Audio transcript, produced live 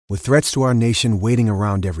With threats to our nation waiting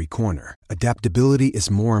around every corner, adaptability is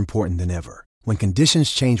more important than ever. When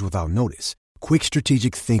conditions change without notice, quick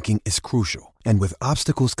strategic thinking is crucial. And with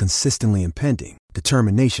obstacles consistently impending,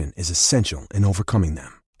 determination is essential in overcoming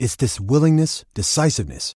them. It's this willingness,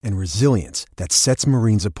 decisiveness, and resilience that sets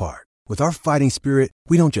Marines apart. With our fighting spirit,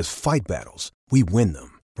 we don't just fight battles, we win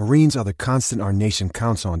them. Marines are the constant our nation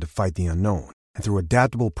counts on to fight the unknown. And through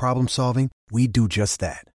adaptable problem solving, we do just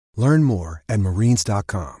that. Learn more at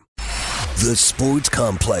marines.com. The Sports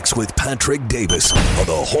Complex with Patrick Davis on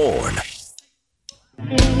the Horn.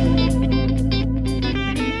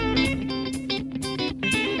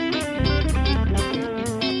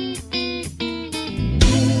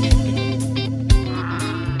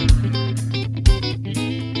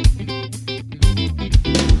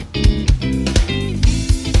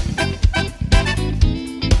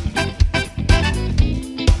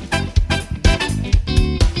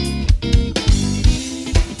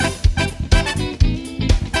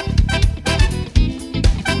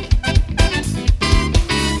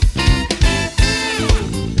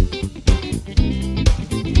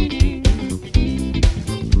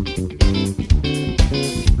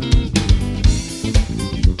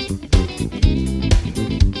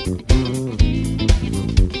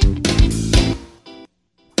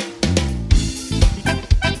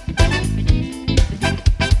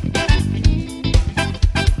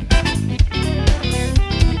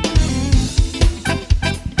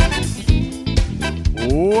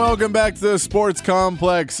 Welcome back to the Sports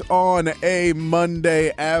Complex on a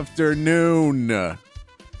Monday afternoon.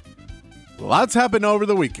 Lots happened over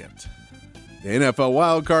the weekend. The NFL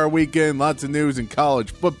wildcard weekend, lots of news in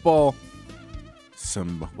college football, a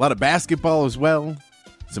lot of basketball as well,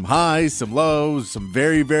 some highs, some lows, some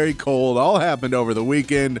very, very cold, all happened over the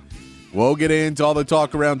weekend. We'll get into all the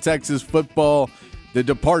talk around Texas football, the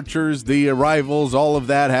departures, the arrivals, all of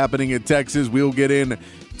that happening in Texas. We'll get into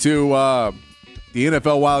the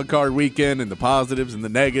NFL wildcard weekend and the positives and the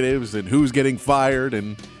negatives and who's getting fired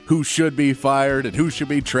and who should be fired and who should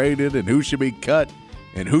be traded and who should be cut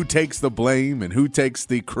and who takes the blame and who takes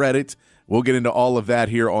the credit. We'll get into all of that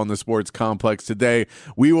here on the Sports Complex today.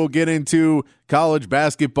 We will get into college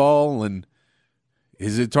basketball and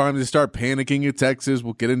is it time to start panicking at Texas?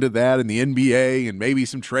 We'll get into that and the NBA and maybe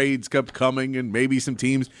some trades kept coming and maybe some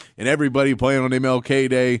teams and everybody playing on MLK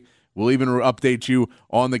Day. We'll even update you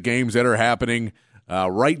on the games that are happening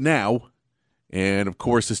right now. And, of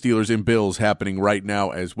course, the Steelers and Bills happening right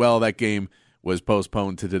now as well. That game was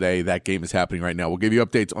postponed to today. That game is happening right now. We'll give you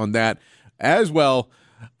updates on that as well.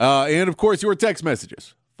 And, of course, your text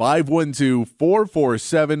messages.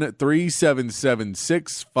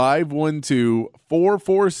 512-447-3776.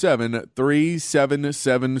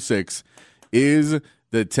 512-447-3776 is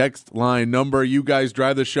the text line number. You guys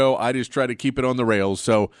drive the show. I just try to keep it on the rails.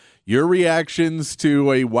 So your reactions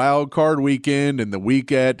to a wild card weekend and the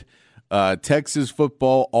week at Texas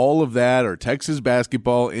football, all of that, or Texas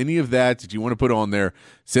basketball, any of that you want to put on there,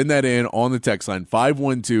 send that in on the text line,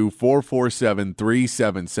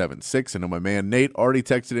 512-447-3776. I know my man Nate already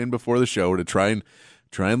texted in before the show to try and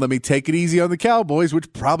let me take it easy on the Cowboys,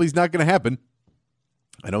 which probably is not going to happen.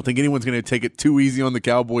 I don't think anyone's going to take it too easy on the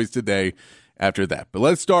Cowboys today after that. But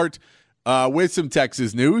let's start with some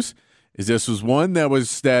Texas news. This was one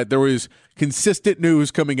that there was consistent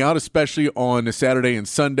news coming out, especially on a Saturday and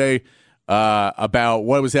Sunday, about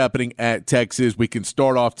what was happening at Texas. We can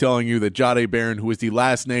start off telling you that Jahdae Barron, who is the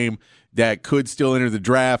last name that could still enter the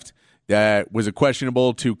draft, that was a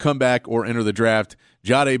questionable to come back or enter the draft.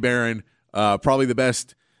 Jahdae Barron, probably the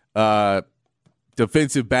best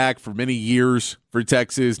defensive back for many years for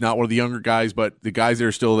Texas, not one of the younger guys, but the guys that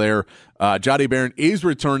are still there. Jahdae Barron is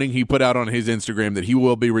returning. He put out on his Instagram that he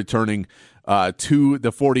will be returning to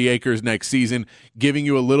the 40 acres next season, giving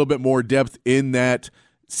you a little bit more depth in that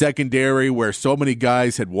secondary where so many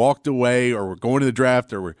guys had walked away or were going to the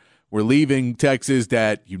draft or were leaving Texas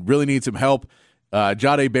that you really need some help.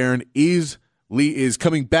 Jahdae Barron is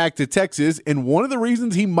coming back to Texas, and one of the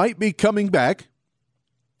reasons he might be coming back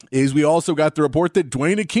is we also got the report that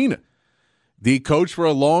Dwayne Aquina, the coach for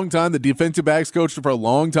a long time, the defensive backs coach for a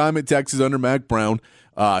long time at Texas under Mack Brown,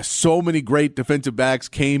 so many great defensive backs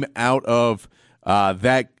came out of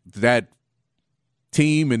that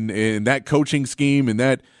team and that coaching scheme and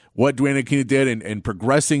that what Dwayne Aquina did and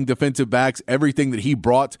progressing defensive backs, everything that he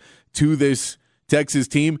brought to this Texas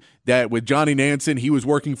team, that with Johnny Nansen, he was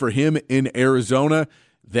working for him in Arizona,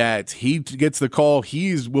 that he gets the call,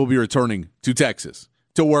 will be returning to Texas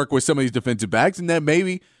to work with some of these defensive backs, and that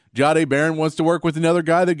maybe Jahdae Barron wants to work with another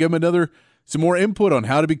guy that give him some more input on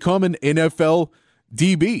how to become an NFL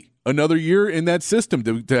DB. another year in that system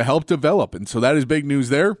to help develop. And so that is big news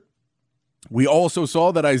there. We also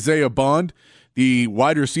saw that Isaiah Bond, the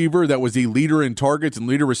wide receiver that was the leader in targets and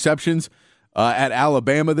leader receptions at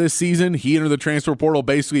Alabama this season, he entered the transfer portal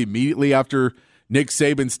basically immediately after Nick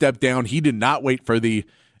Saban stepped down. He did not wait for the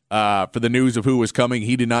news of who was coming.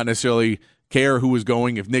 He did not necessarily care who was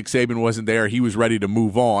going. If Nick Saban wasn't there, he was ready to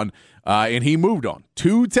move on, and he moved on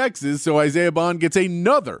to Texas. So Isaiah Bond gets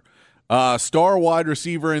another star wide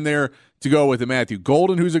receiver in there to go with Matthew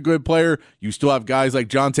Golden, who's a good player. You still have guys like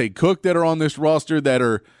Jonte Cook that are on this roster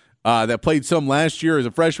that played some last year as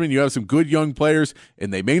a freshman. You have some good young players,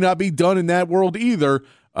 and they may not be done in that world either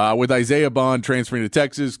with Isaiah Bond transferring to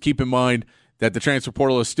Texas. Keep in mind that the transfer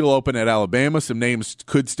portal is still open at Alabama. Some names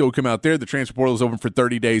could still come out there. The transfer portal is open for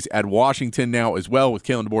 30 days at Washington now as well, with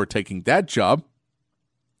Kalen DeBoer taking that job,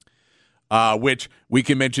 which we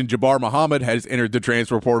can mention Jabbar Muhammad has entered the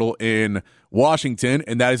transfer portal in Washington,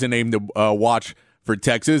 and that is a name to watch for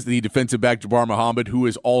Texas. The defensive back Jabbar Muhammad, who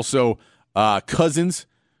is also cousins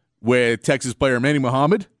with Texas player Malik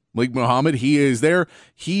Muhammad, he is there.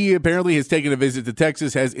 He apparently has taken a visit to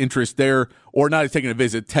Texas, has interest there, or not has taken a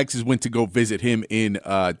visit. Texas went to go visit him in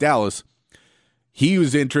Dallas. He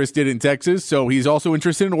was interested in Texas, so he's also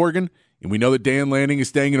interested in Oregon. And we know that Dan Lanning is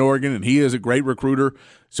staying in Oregon, and he is a great recruiter.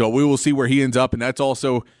 So we will see where he ends up, and that's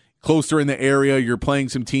also closer in the area. You're playing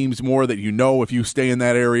some teams more that you know if you stay in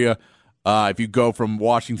that area, if you go from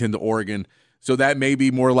Washington to Oregon. So that may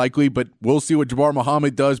be more likely, but we'll see what Jabbar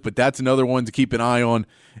Muhammad does, but that's another one to keep an eye on.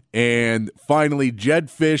 And finally, Jedd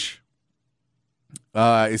Fisch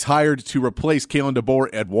is hired to replace Kalen DeBoer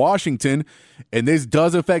at Washington, and this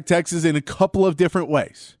does affect Texas in a couple of different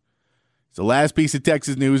ways. It's the last piece of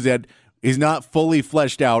Texas news that is not fully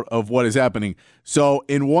fleshed out of what is happening. So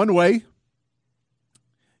in one way,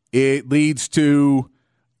 it leads to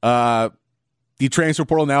the transfer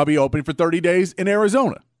portal now be open for 30 days in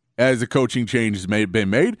Arizona, as a coaching change has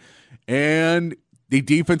been made. And the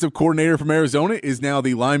defensive coordinator from Arizona is now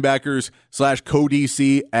the linebackers /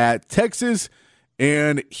 co-DC at Texas.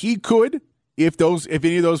 And he could, if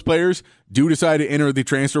any of those players do decide to enter the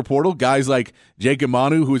transfer portal, guys like Jacob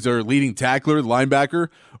Manu, who's their leading tackler, linebacker,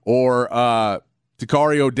 or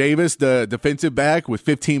Tacario Davis, the defensive back with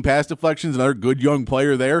 15 pass deflections, another good young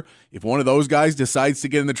player there. If one of those guys decides to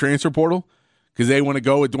get in the transfer portal because they want to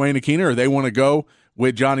go with Dwayne Akina or they want to go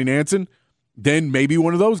with Johnny Nansen, then maybe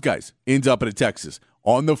one of those guys ends up at Texas.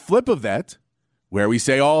 On the flip of that, where we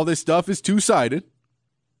say all this stuff is two-sided,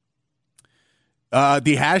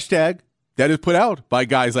 the hashtag that is put out by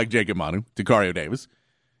guys like Jacob Manu, Tacario Davis,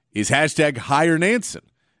 is hashtag hire Nansen,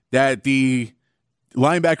 that the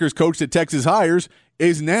linebackers coach that Texas hires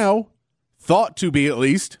is now thought to be, at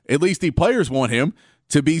least the players want him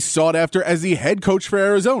to be sought after as the head coach for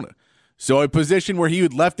Arizona. So a position where he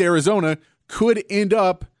had left Arizona could end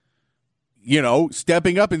up,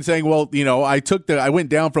 stepping up and saying, well, I went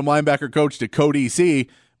down from linebacker coach to co-DC,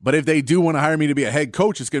 but if they do want to hire me to be a head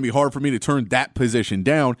coach, it's going to be hard for me to turn that position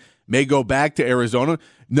down. May go back to Arizona.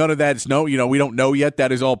 None of that's we don't know yet.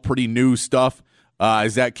 That is all pretty new stuff.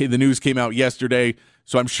 The news came out yesterday,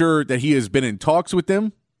 so I'm sure that he has been in talks with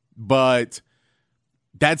them, but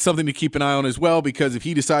that's something to keep an eye on as well, because if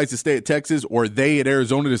he decides to stay at Texas or they at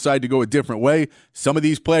Arizona decide to go a different way, some of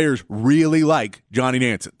these players really like Johnny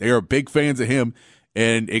Nansen. They are big fans of him,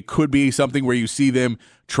 and it could be something where you see them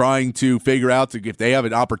trying to figure out if they have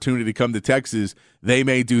an opportunity to come to Texas, they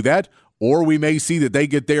may do that, or we may see that they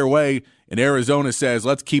get their way and Arizona says,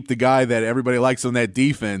 let's keep the guy that everybody likes on that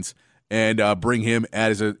defense and bring him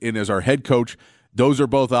as our head coach. Those are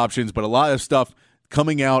both options, but a lot of stuff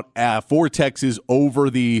coming out for Texas over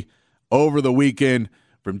the weekend,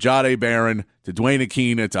 from Jahdae Barron to Dwayne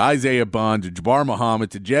Akina to Isaiah Bond to Jabbar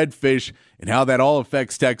Muhammad to Jedd Fisch, and how that all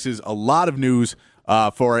affects Texas. A lot of news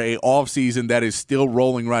for a offseason that is still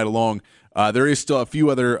rolling right along. There is still a few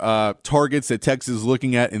other targets that Texas is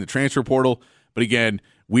looking at in the transfer portal, but again,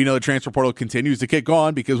 we know the transfer portal continues to kick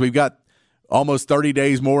on because we've got almost 30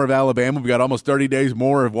 days more of Alabama. We've got almost 30 days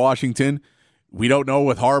more of Washington. We don't know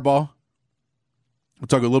with Harbaugh. We'll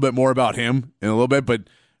talk a little bit more about him in a little bit, but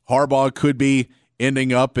Harbaugh could be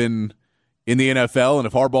ending up in the NFL, and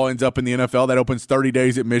if Harbaugh ends up in the NFL, that opens 30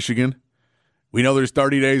 days at Michigan. We know there's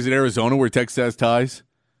 30 days at Arizona where Texas has ties.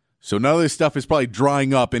 So none of this stuff is probably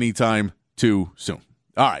drying up anytime too soon.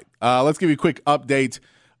 All right, let's give you a quick update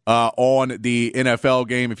on the NFL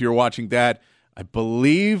game if you're watching that. I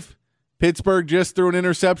believe Pittsburgh just threw an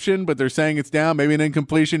interception, but they're saying it's down, maybe an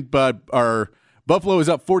incompletion, but our Buffalo is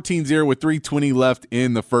up 14-0 with 3:20 left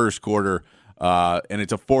in the first quarter, and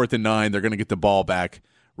it's a 4th and 9. They're going to get the ball back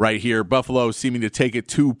right here. Buffalo seeming to take it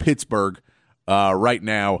to Pittsburgh right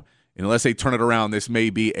now. And unless they turn it around, this may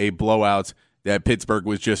be a blowout that Pittsburgh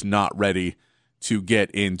was just not ready to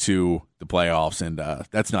get into the playoffs. And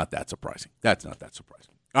that's not that surprising. That's not that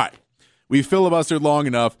surprising. All right. We filibustered long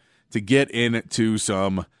enough to get into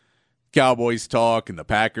some Cowboys talk and the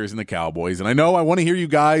Packers and the Cowboys. And I know I want to hear you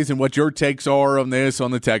guys and what your takes are on this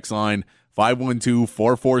on the text line,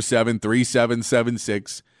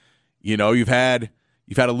 512-447-3776. You know, you've had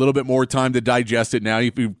a little bit more time to digest it now.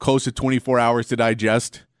 You've close to 24 hours to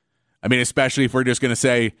digest. I mean, especially if we're just going to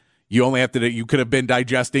say you could have been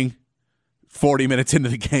digesting 40 minutes into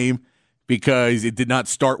the game because it did not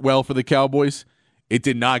start well for the Cowboys. It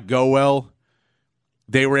did not go well.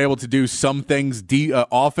 They were able to do some things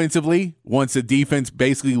offensively once the defense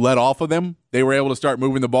basically let off of them. They were able to start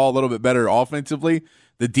moving the ball a little bit better offensively.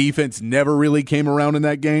 The defense never really came around in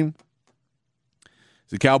that game.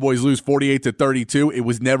 The Cowboys lose 48-32. It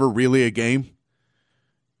was never really a game.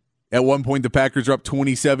 At one point, the Packers are up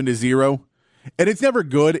 27-0. And it's never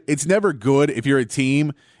good. It's never good if you're a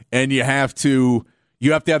team and you have to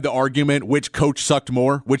have the argument which coach sucked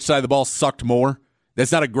more, which side of the ball sucked more.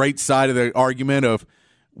 That's not a great side of the argument of,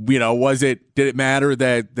 did it matter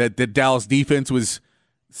that the Dallas defense was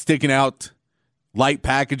sticking out light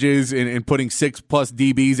packages and putting 6+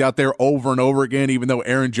 DBs out there over and over again, even though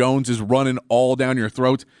Aaron Jones is running all down your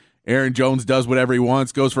throat. Aaron Jones does whatever he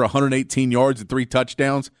wants, goes for 118 yards and 3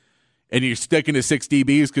 touchdowns, and you're sticking to 6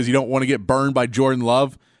 DBs because you don't want to get burned by Jordan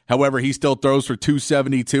Love. However, he still throws for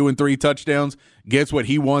 272 and 3 touchdowns, gets what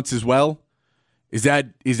he wants as well. Is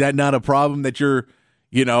that not a problem that you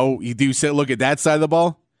do look at that side of the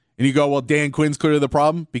ball and you go, well, Dan Quinn's clearly the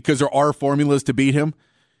problem because there are formulas to beat him.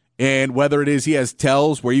 And whether it is he has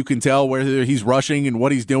tells where you can tell whether he's rushing and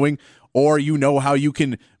what he's doing, or how you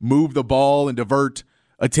can move the ball and divert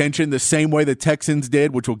attention the same way the Texans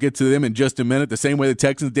did, which we'll get to them in just a minute, the same way the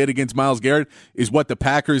Texans did against Myles Garrett is what the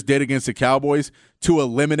Packers did against the Cowboys to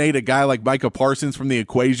eliminate a guy like Micah Parsons from the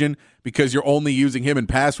equation because you're only using him in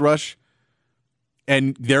pass rush.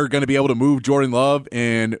 And they're going to be able to move Jordan Love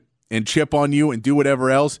and chip on you and do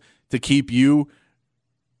whatever else to keep you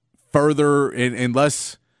further and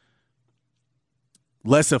less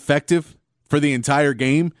effective for the entire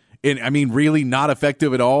game. And I mean, really not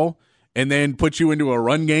effective at all. And then put you into a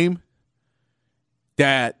run game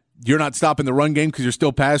that you're not stopping the run game because you're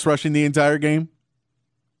still pass rushing the entire game.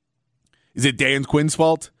 Is it Dan Quinn's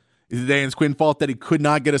fault? Is it Dan Quinn's fault that he could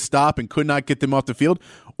not get a stop and could not get them off the field?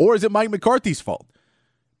 Or is it Mike McCarthy's fault?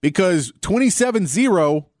 Because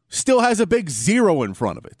 27-0 still has a big 0 in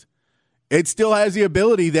front of it. It still has the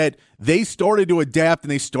ability that they started to adapt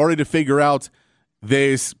and they started to figure out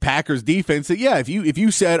this Packers defense. That, yeah, if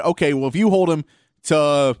you said, okay, well, if you hold them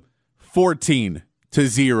to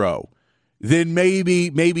 14-0, then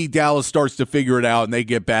maybe Dallas starts to figure it out and they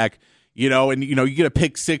get back, and you get a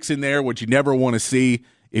pick 6 in there, which you never want to see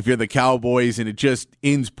if you're the Cowboys, and it just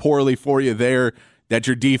ends poorly for you there, that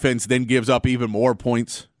your defense then gives up even more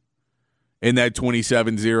points in that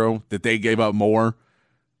 27-0, that they gave up more.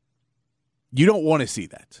 You don't want to see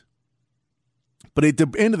that. But at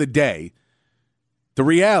the end of the day, the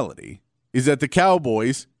reality is that the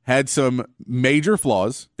Cowboys had some major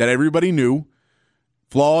flaws that everybody knew,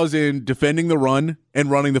 flaws in defending the run and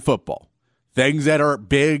running the football, things that are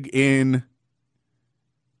big in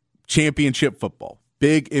championship football,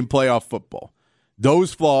 big in playoff football.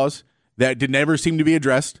 Those flaws that did never seem to be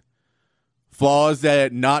addressed, flaws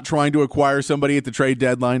that not trying to acquire somebody at the trade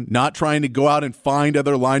deadline, not trying to go out and find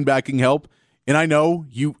other linebacking help. And I know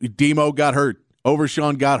Demo got hurt.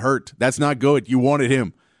 Overshawn got hurt. That's not good. You wanted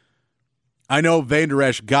him. I know Van Der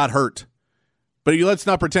Esch got hurt. But let's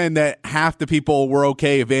not pretend that half the people were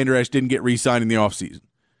okay if Van Der Esch didn't get re-signed in the offseason.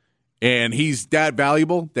 And he's that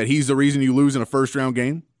valuable that he's the reason you lose in a first-round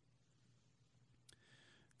game.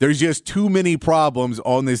 There's just too many problems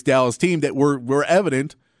on this Dallas team that were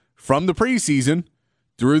evident from the preseason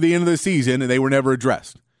through the end of the season, and they were never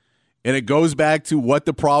addressed. And it goes back to what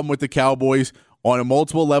the problem with the Cowboys on a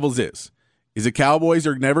multiple levels is the Cowboys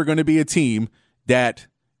are never going to be a team that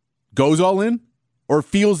goes all in or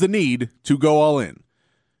feels the need to go all in.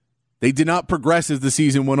 They did not progress as the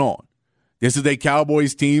season went on. This is a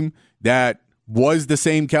Cowboys team that was the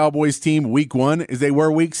same Cowboys team week 1 as they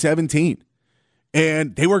were week 17.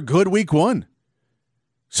 And they were good week 1.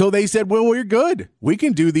 So they said, well, we're good. We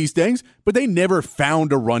can do these things. But they never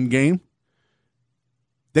found a run game.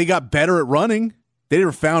 They got better at running. They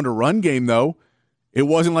never found a run game, though. It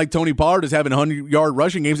wasn't like Tony Pollard is having 100-yard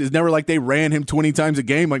rushing games. It's never like they ran him 20 times a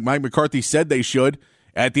game like Mike McCarthy said they should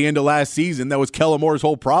at the end of last season. That was Kellen Moore's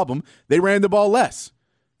whole problem. They ran the ball less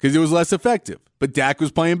because it was less effective. But Dak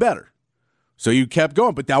was playing better. So you kept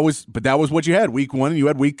going, but that was what you had week 1, and you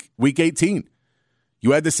had week 18.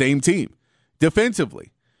 You had the same team.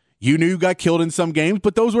 Defensively, you knew you got killed in some games,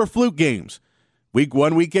 but those were fluke games. Week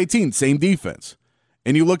 1, week 18, same defense.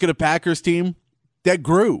 And you look at a Packers team that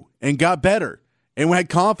grew and got better and had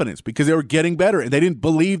confidence because they were getting better and they didn't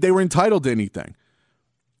believe they were entitled to anything.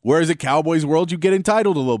 Whereas at Cowboys world, you get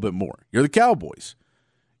entitled a little bit more. You're the Cowboys.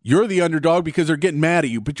 You're the underdog because they're getting mad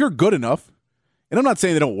at you, but you're good enough. And I'm not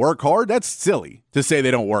saying they don't work hard. That's silly to say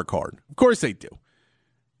they don't work hard. Of course they do.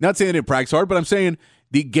 Not saying they didn't practice hard, but I'm saying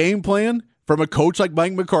the game plan from a coach like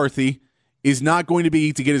Mike McCarthy is not going to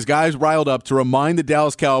be to get his guys riled up to remind the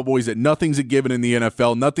Dallas Cowboys that nothing's a given in the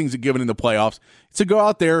NFL, nothing's a given in the playoffs. It's to go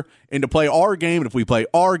out there and to play our game, and if we play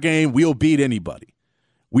our game, we'll beat anybody.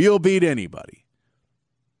 We'll beat anybody.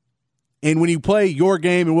 And when you play your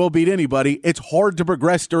game and we'll beat anybody, it's hard to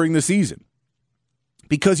progress during the season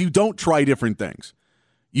because you don't try different things.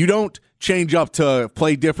 You don't change up to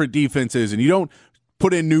play different defenses, and you don't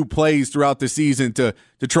put in new plays throughout the season to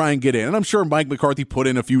try and get in. And I'm sure Mike McCarthy put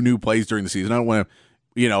in a few new plays during the season. I don't want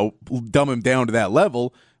to, dumb him down to that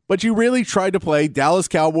level, but you really tried to play Dallas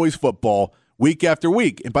Cowboys football week after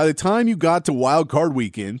week. And by the time you got to Wild Card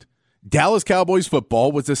Weekend, Dallas Cowboys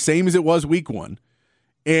football was the same as it was week 1.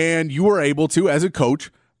 And you were able to, as a coach,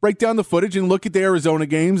 break down the footage and look at the Arizona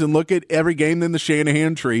games and look at every game in the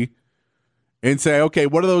Shanahan tree and say, okay,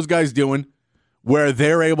 what are those guys doing where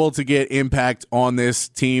they're able to get impact on this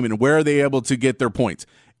team and where are they able to get their points?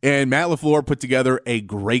 And Matt LaFleur put together a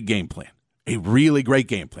great game plan, a really great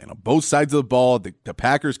game plan on both sides of the ball. The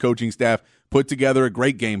Packers coaching staff put together a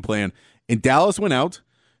great game plan. And Dallas went out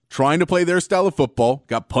trying to play their style of football,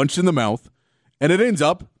 got punched in the mouth, and it ends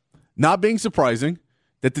up not being surprising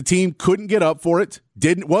that the team couldn't get up for it,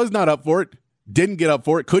 was not up for it, didn't get up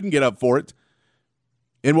for it, couldn't get up for it.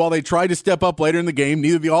 And while they tried to step up later in the game,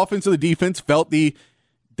 neither the offense or the defense felt the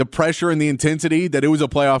pressure and the intensity that it was a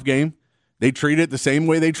playoff game. They treated it the same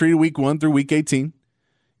way they treated week 1 through week 18.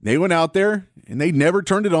 They went out there, and they never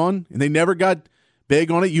turned it on, and they never got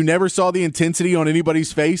big on it. You never saw the intensity on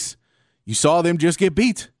anybody's face. You saw them just get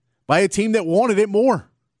beat by a team that wanted it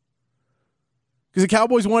more. Because the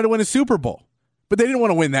Cowboys wanted to win a Super Bowl. But they didn't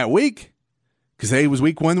want to win that week because it was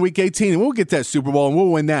week 1, week 18, and we'll get that Super Bowl, and we'll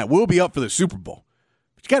win that. We'll be up for the Super Bowl.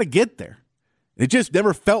 But you got to get there. It just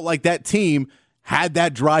never felt like that team had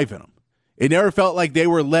that drive in them. It never felt like they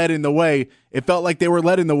were led in the way. It felt like they were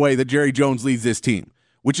led in the way that Jerry Jones leads this team,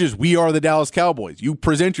 which is we are the Dallas Cowboys. You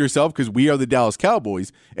present yourself because we are the Dallas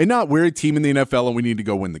Cowboys and not we're a team in the NFL and we need to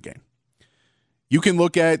go win the game. You can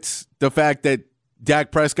look at the fact that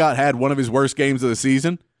Dak Prescott had one of his worst games of the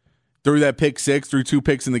season. Threw that pick 6, threw 2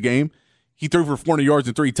 picks in the game. He threw for 400 yards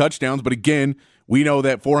and 3 touchdowns, but again, we know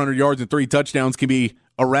that 400 yards and 3 touchdowns can be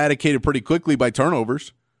eradicated pretty quickly by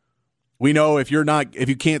turnovers. We know if you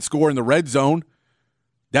can't score in the red zone,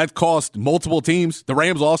 that cost multiple teams. The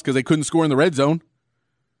Rams lost because they couldn't score in the red zone.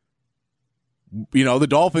 The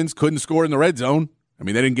Dolphins couldn't score in the red zone. I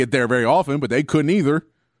mean, they didn't get there very often, but they couldn't either.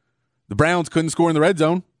 The Browns couldn't score in the red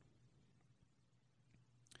zone.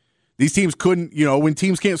 These teams couldn't, when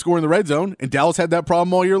teams can't score in the red zone, and Dallas had that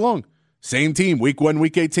problem all year long. Same team, week 1,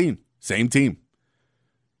 week 18. Same team.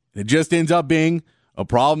 It just ends up being a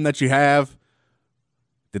problem that you have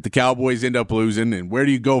that the Cowboys end up losing. And where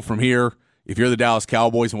do you go from here if you're the Dallas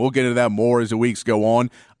Cowboys? And we'll get into that more as the weeks go on.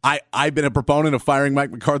 I've been a proponent of firing Mike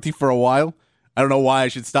McCarthy for a while. I don't know why I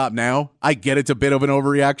should stop now. I get it's a bit of an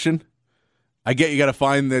overreaction. I get you got to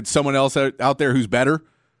find that someone else out there who's better.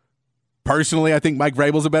 Personally, I think Mike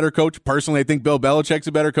Vrabel's a better coach. Personally, I think Bill Belichick's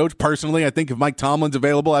a better coach. Personally, I think if Mike Tomlin's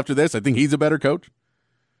available after this, I think he's a better coach.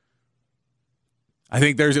 I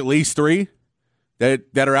think there's at least 3 that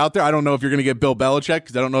are out there. I don't know if you're going to get Bill Belichick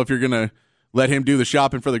because I don't know if you're going to let him do the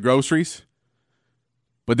shopping for the groceries.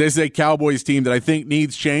 But this is a Cowboys team that I think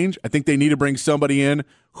needs change. I think they need to bring somebody in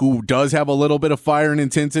who does have a little bit of fire and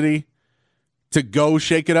intensity to go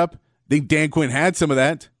shake it up. I think Dan Quinn had some of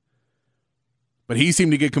that. But he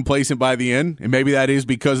seemed to get complacent by the end, and maybe that is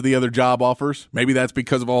because of the other job offers. Maybe that's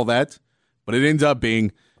because of all that. But it ends up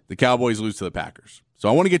being the Cowboys lose to the Packers. So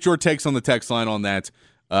I want to get your takes on the text line on that.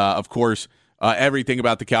 Of course, everything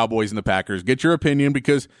about the Cowboys and the Packers. Get your opinion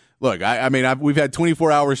because, look, we've had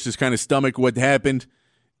 24 hours to just kind of stomach what happened,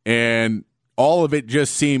 and all of it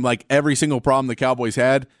just seemed like every single problem the Cowboys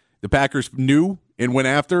had, the Packers knew and went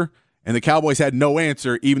after, and the Cowboys had no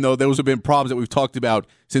answer, even though those have been problems that we've talked about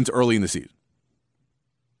since early in the season.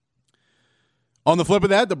 On the flip of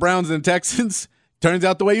that, the Browns and the Texans turns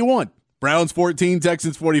out the way you want. Browns 14,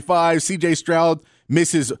 Texans 45. C.J. Stroud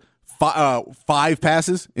misses 5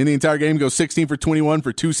 passes in the entire game, goes 16 for 21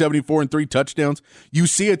 for 274 and 3 touchdowns. You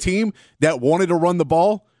see a team that wanted to run the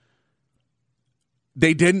ball.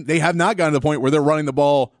 They have not gotten to the point where they're running the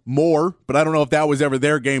ball more, but I don't know if that was ever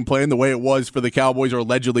their game plan the way it was for the Cowboys or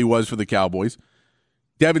allegedly was for the Cowboys.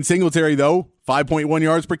 Devin Singletary, though, 5.1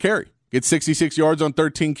 yards per carry. Gets 66 yards on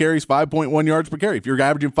 13 carries, 5.1 yards per carry. If you're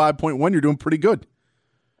averaging 5.1, you're doing pretty good.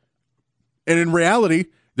 And in reality,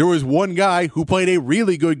 there was one guy who played a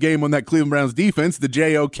really good game on that Cleveland Browns defense, the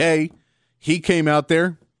JOK. He came out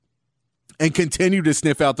there and continued to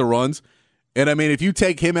sniff out the runs. And, I mean, if you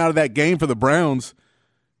take him out of that game for the Browns,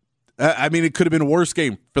 I mean, it could have been a worse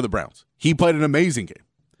game for the Browns. He played an amazing game.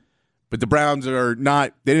 But the Browns are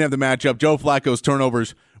not – they didn't have the matchup. Joe Flacco's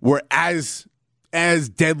turnovers were as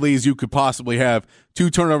deadly as you could possibly have. 2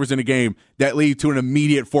 turnovers in a game that lead to an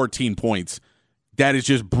immediate 14 points. That is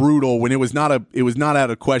just brutal when it was not out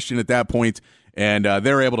of question at that point, and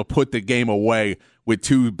they're able to put the game away with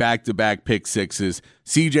 2 back-to-back pick sixes.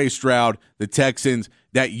 C.J. Stroud, the Texans,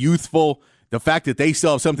 that youthful – the fact that they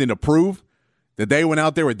still have something to prove, that they went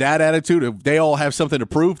out there with that attitude, they all have something to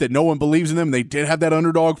prove, that no one believes in them. They did have that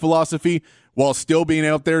underdog philosophy while still being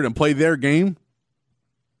out there and play their game.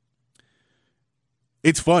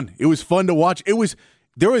 It's fun. It was fun to watch. There was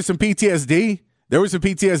some PTSD. There was some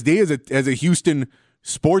PTSD as a Houston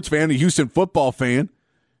sports fan, a Houston football fan,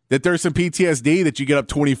 that there's some PTSD that you get up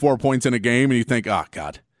 24 points in a game and you think, oh,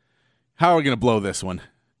 God, how are we going to blow this one?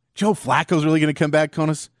 Joe Flacco's really going to come back on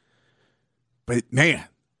us? But, man,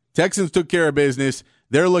 Texans took care of business.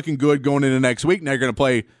 They're looking good going into next week. Now you're going to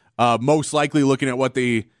play, most likely looking at what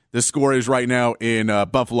the score is right now in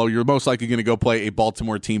Buffalo. You're most likely going to go play a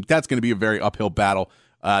Baltimore team. That's going to be a very uphill battle.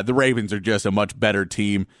 The Ravens are just a much better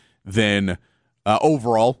team than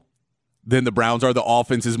overall than the Browns are. The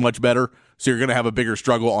offense is much better, so you're going to have a bigger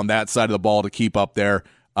struggle on that side of the ball to keep up there.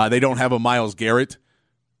 They don't have a Myles Garrett,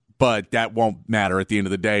 but that won't matter at the end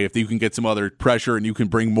of the day. If you can get some other pressure and you can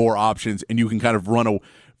bring more options and you can kind of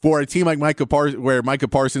for a team like Micah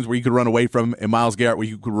Parsons, where you could run away from him, and Myles Garrett, where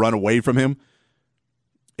you could run away from him,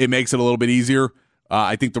 it makes it a little bit easier.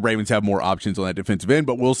 I think the Ravens have more options on that defensive end,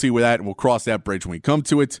 but we'll see with that, and we'll cross that bridge when we come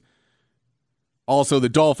to it. Also, the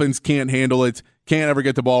Dolphins can't handle it, can't ever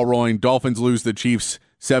get the ball rolling. Dolphins lose the Chiefs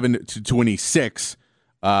 7-26.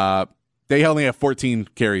 They only have 14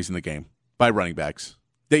 carries in the game by running backs.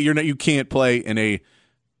 You can't play in a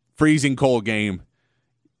freezing cold game.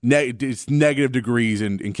 It's negative degrees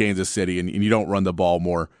in Kansas City, and you don't run the ball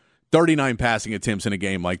more. 39 passing attempts in a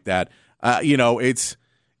game like that.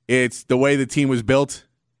 It's the way the team was built.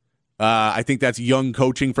 I think that's young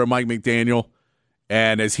coaching from Mike McDaniel,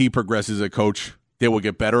 and as he progresses as a coach, they will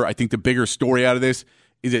get better. I think the bigger story out of this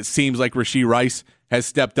is it seems like Rashee Rice has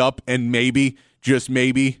stepped up, and maybe, just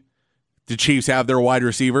maybe, the Chiefs have their wide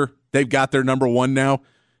receiver. They've got their number one now.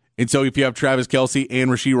 And so if you have Travis Kelce and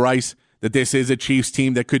Rashee Rice, that this is a Chiefs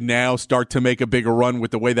team that could now start to make a bigger run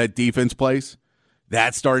with the way that defense plays.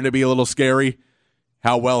 That's starting to be a little scary,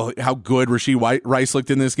 how good Rashee Rice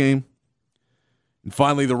looked in this game. And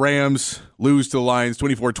finally, the Rams lose to the Lions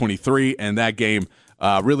 24-23, and that game,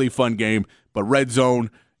 really fun game. But red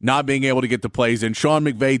zone, not being able to get the plays in. Sean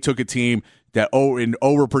McVay took a team that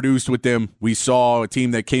overproduced with them. We saw a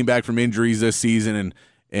team that came back from injuries this season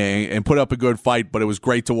and put up a good fight, but it was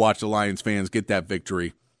great to watch the Lions fans get that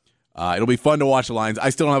victory. It'll be fun to watch the Lions. I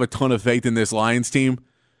still don't have a ton of faith in this Lions team,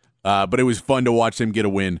 but it was fun to watch them get a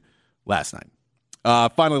win last night.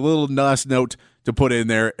 Finally, a little last note to put in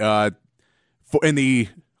there. In the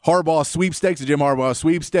Harbaugh sweepstakes, the Jim Harbaugh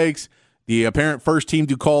sweepstakes, the apparent first team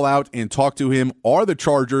to call out and talk to him are the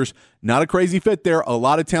Chargers. Not a crazy fit there. A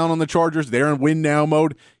lot of talent on the Chargers. They're in win now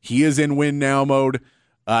mode. He is in win now mode.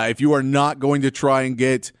 If you are not going to try and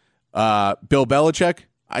get Bill Belichick,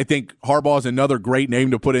 I think Harbaugh is another great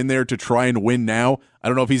name to put in there to try and win now. I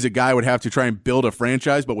don't know if he's a guy who would have to try and build a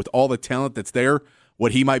franchise, but with all the talent that's there,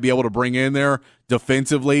 what he might be able to bring in there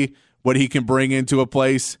defensively, what he can bring into a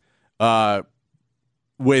place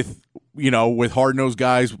with hard-nosed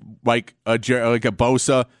guys like a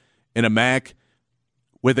Bosa and a Mack,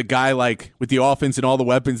 with a guy with the offense and all the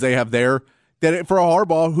weapons they have there, that for a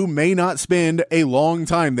Harbaugh who may not spend a long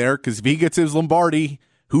time there, because if he gets his Lombardi,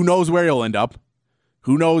 who knows where he'll end up?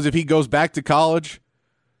 Who knows if he goes back to college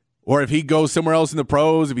or if he goes somewhere else in the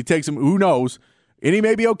pros, if he takes him, who knows? And he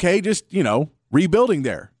may be okay just, rebuilding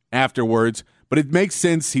there afterwards. But it makes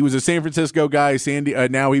sense. He was a San Francisco guy.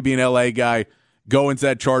 Now he'd be an LA guy. Go into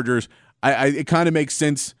that Chargers. It kind of makes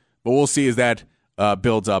sense, but we'll see as that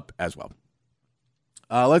builds up as well.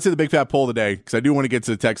 Let's hit the big fat poll today, because I do want to get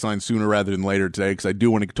to the text line sooner rather than later today, because I do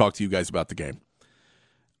want to talk to you guys about the game.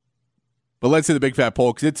 But let's say the big fat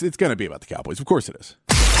poll, because it's going to be about the Cowboys. Of course it is.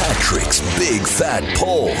 Patrick's Big Fat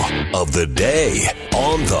Poll of the Day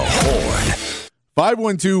on the Horn.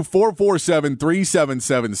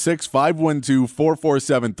 512-447-3776.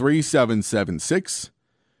 512-447-3776.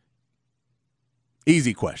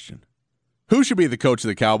 Easy question. Who should be the coach of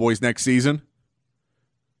the Cowboys next season?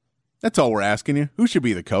 That's all we're asking you. Who should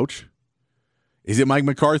be the coach? Is it Mike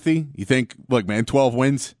McCarthy? You think, look, man, 12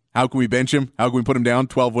 wins. How can we bench him? How can we put him down?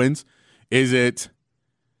 12 wins. Is it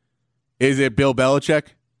Bill Belichick?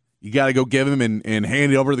 You got to go give him and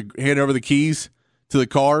hand over the keys to the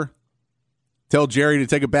car. Tell Jerry to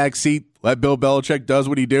take a back seat. Let Bill Belichick does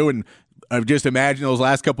what he do. And just imagine those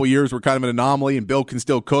last couple of years were kind of an anomaly, and Bill can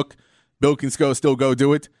still cook. Bill can still go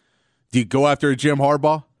do it. Do you go after Jim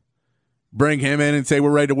Harbaugh? Bring him in and say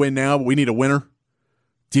we're ready to win now, but we need a winner?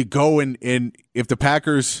 Do you go and if the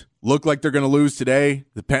Packers look like they're going to lose today,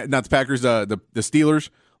 the Steelers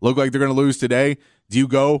look like they're going to lose today, do you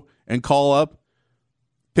go and call up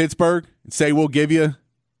Pittsburgh and say we'll give you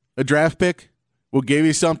a draft pick? We'll give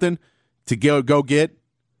you something to go get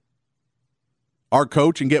our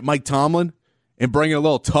coach and get Mike Tomlin and bring in a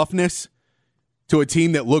little toughness to a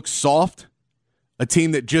team that looks soft, a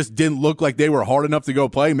team that just didn't look like they were hard enough to go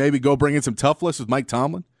play? Maybe go bring in some toughness with Mike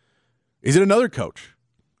Tomlin? Is it another coach?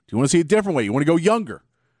 Do you want to see a different way? You want to go younger?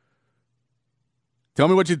 Tell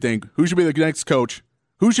me what you think. Who should be the next coach?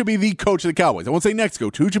 Who should be the coach of the Cowboys? I won't say next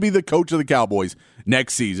coach. Who should be the coach of the Cowboys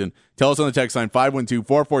next season? Tell us on the text line,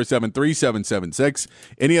 512-447-3776.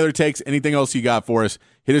 Any other takes, anything else you got for us,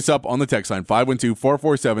 hit us up on the text line,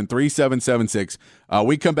 512-447-3776.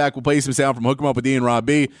 We come back, we'll play some sound from Hook 'em Up with Ian Rob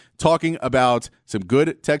B, talking about some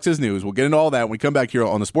good Texas news. We'll get into all that when we come back here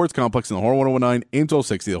on the Sports Complex in the Horn 1019, AM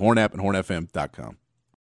 1260, the Horn app, and hornfm.com.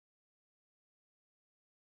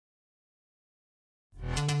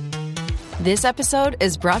 This episode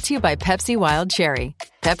is brought to you by Pepsi Wild Cherry.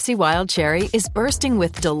 Pepsi Wild Cherry is bursting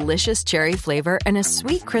with delicious cherry flavor and a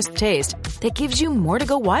sweet, crisp taste that gives you more to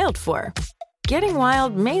go wild for. Getting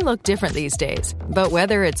wild may look different these days, but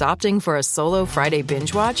whether it's opting for a solo Friday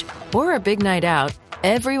binge watch or a big night out,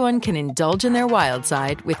 everyone can indulge in their wild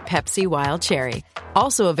side with Pepsi Wild Cherry.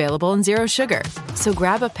 Also available in Zero Sugar. So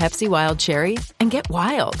grab a Pepsi Wild Cherry and get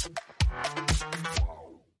wild.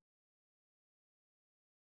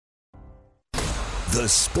 The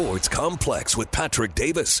Sports Complex with Patrick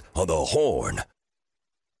Davis on the Horn.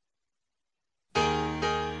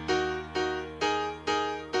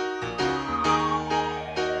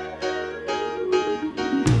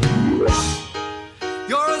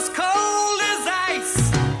 You're as cold as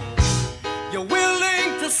ice. You're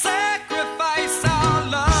willing to sacrifice our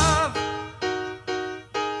love.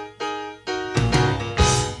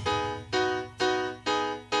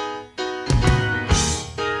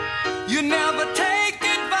 You never take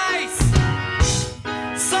advice.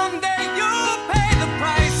 Someday you'll pay the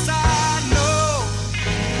price. I know.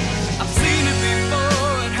 I've seen it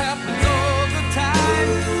before. It happens all the time.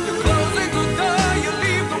 You're closing the door. You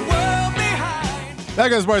leave the world behind.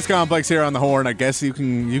 Back on the Sports Complex here on the Horn. I guess you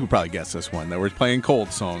can probably guess this one. That we're playing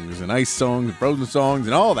cold songs and ice songs and frozen songs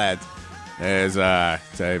and all that. It's a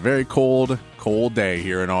very cold day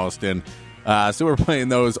here in Austin. So we're playing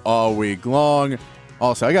those all week long.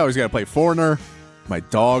 Also, I always got to play Foreigner. My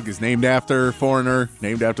dog is named after Foreigner,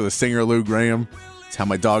 named after the singer Lou Graham. That's how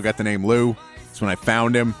my dog got the name Lou. That's when I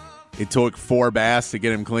found him. It took 4 baths to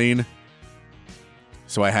get him clean.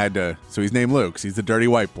 So he's named Lou because he's the dirty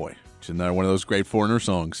white boy, which is another one of those great Foreigner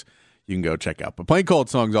songs you can go check out. But playing cold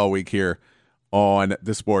songs all week here on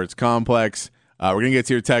the Sports Complex. We're going to get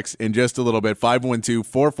to your text in just a little bit.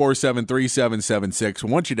 512-447-3776.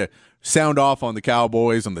 We want you to sound off on the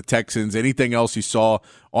Cowboys, on the Texans, anything else you saw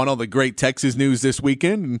on all the great Texas news this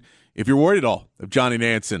weekend. And if you're worried at all of Johnny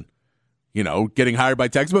Nansen, getting hired by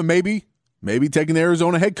Texas, but maybe taking the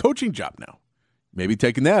Arizona head coaching job now. Maybe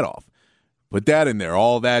taking that off. Put that in there.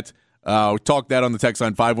 All that. Talk that on the text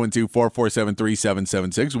line,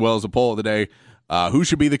 512-447-3776, as well as a poll of the day. Who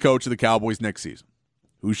should be the coach of the Cowboys next season?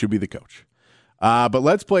 Who should be the coach? But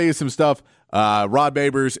let's play some stuff. Rod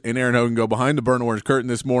Babers and Aaron Hogan go behind the burnt orange curtain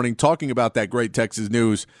this morning talking about that great Texas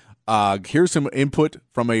news. Here's some input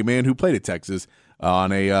from a man who played at Texas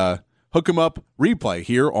on a Hook 'em Up replay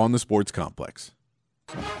here on the Sports Complex.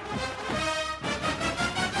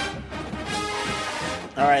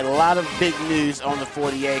 All right, a lot of big news on the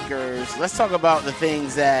 40 acres. Let's talk about the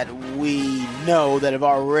things that we know that have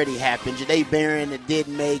already happened. Janae Barron did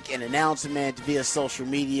make an announcement via social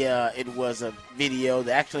media. It was a video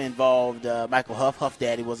that actually involved Michael Huff. Huff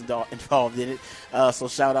Daddy wasn't involved in it, so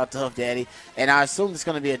shout out to Huff Daddy. And I assume it's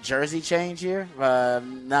going to be a jersey change here.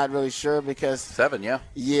 Not really sure because 7, yeah.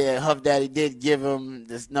 Yeah, Huff Daddy did give him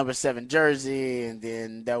this number 7 jersey, and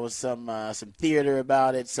then there was some theater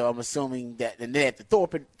about it. So I'm assuming that, and they had the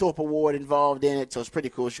Thorpe Award involved in it. So it's pretty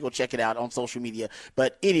cool. You should go check it out on social media.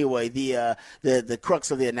 But anyway, the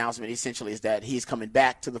crux of the announcement essentially is that he's coming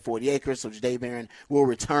back to the 40 acres. So Janae Barron will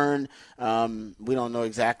return. We don't know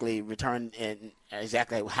exactly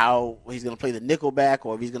exactly how he's going to play the nickel back,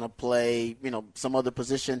 or if he's going to play, some other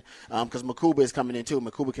position, because Makuba is coming in too.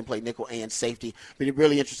 Makuba can play nickel and safety. But it's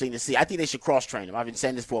really interesting to see. I think they should cross-train him. I've been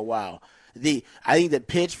saying this for a while. I think the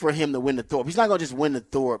pitch for him to win the Thorpe, he's not going to just win the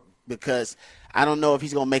Thorpe because I don't know if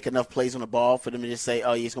he's going to make enough plays on the ball for them to just say,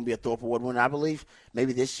 oh, yeah, he's going to be a Thorpe Award winner. I believe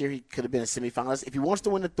maybe this year he could have been a semifinalist. If he wants to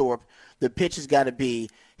win the Thorpe, the pitch has got to be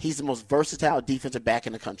he's the most versatile defensive back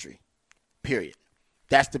in the country, period.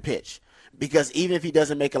 That's the pitch. Because even if he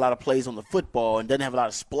doesn't make a lot of plays on the football and doesn't have a lot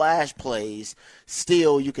of splash plays,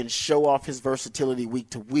 still you can show off his versatility week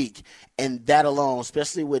to week. And that alone,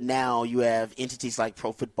 especially with now you have entities like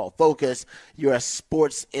Pro Football Focus, you have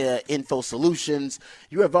Sports Info Solutions,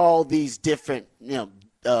 you have all these different,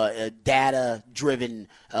 data-driven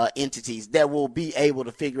entities that will be able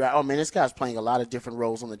to figure out, oh, man, this guy's playing a lot of different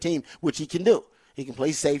roles on the team, which he can do. He can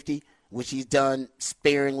play safety, which he's done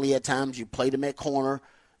sparingly at times. You played him at corner.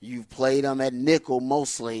 You've played him at nickel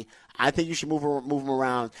mostly. I think you should move him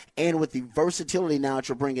around. And with the versatility now that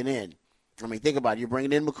you're bringing in, think about it. You're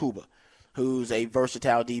bringing in Makuba, who's a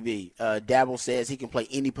versatile DB. Dabble says he can play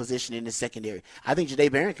any position in the secondary. I think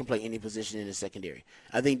Janae Barron can play any position in the secondary.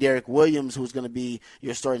 I think Derek Williams, who's going to be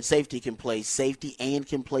your starting safety, can play safety and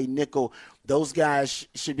can play nickel. Those guys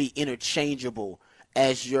should be interchangeable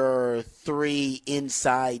as your 3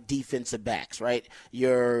 inside defensive backs, right?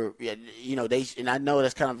 And I know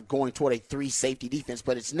that's kind of going toward a 3 safety defense,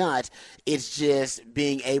 but it's not. It's just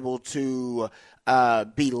being able to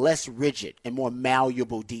be less rigid and more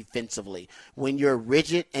malleable defensively. When you're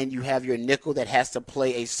rigid and you have your nickel that has to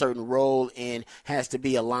play a certain role and has to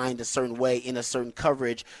be aligned a certain way in a certain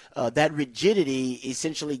coverage, that rigidity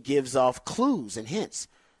essentially gives off clues and hints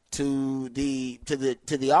to the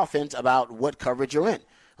offense about what coverage you're in,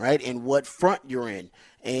 right, and what front you're in.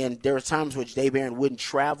 And there are times which Janae Barron wouldn't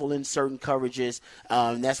travel in certain coverages.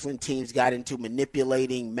 And that's when teams got into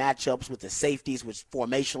manipulating matchups with the safeties, which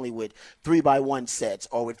formationally with 3-by-1 sets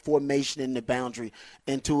or with formation in the boundary,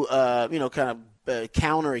 and to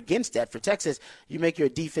counter against that for Texas, you make your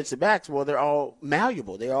defensive backs, well, they're all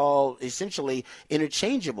malleable. They're all essentially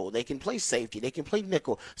interchangeable. They can play safety. They can play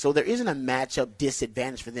nickel. So there isn't a matchup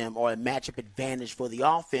disadvantage for them or a matchup advantage for the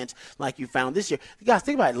offense like you found this year. You guys,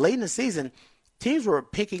 think about it. Late in the season, teams were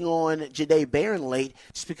picking on Janae Barron late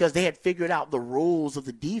just because they had figured out the rules of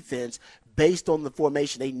the defense based on the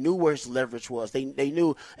formation. They knew where his leverage was. They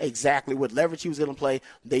knew exactly what leverage he was going to play.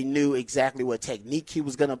 They knew exactly what technique he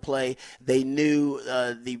was going to play. They knew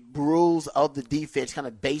the rules of the defense kind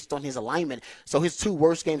of based on his alignment. So his 2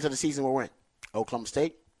 worst games of the season were when? Oklahoma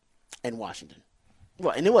State and Washington.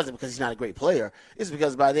 Well, and it wasn't because he's not a great player. It's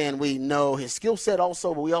because by then we know his skill set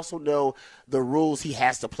also, but we also know the rules he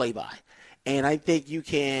has to play by. And I think you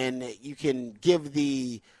can give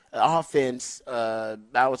the offense,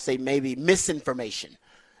 I would say maybe misinformation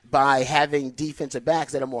by having defensive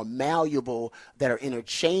backs that are more malleable, that are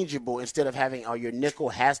interchangeable, instead of having, your nickel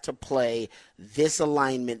has to play this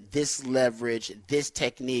alignment, this leverage, this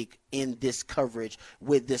technique in this coverage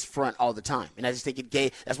with this front all the time. And I just think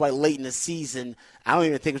that's why late in the season, I don't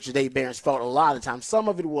even think it was Janae Barron's fault a lot of times. Some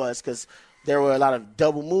of it was because there were a lot of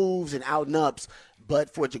double moves and out and ups.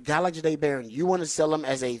 But for a guy like Janae Barron, you want to sell him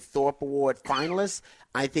as a Thorpe Award finalist.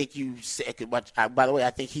 I think by the way,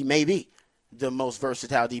 I think he may be the most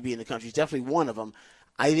versatile DB in the country. He's definitely one of them.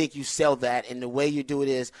 I think you sell that, and the way you do it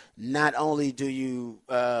is not only do you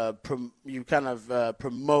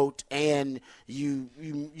promote and you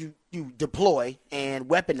deploy and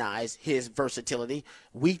weaponize his versatility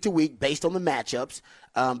week to week based on the matchups,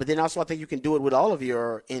 but then also I think you can do it with all of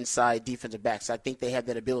your inside defensive backs. I think they have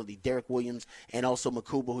that ability, Derek Williams and also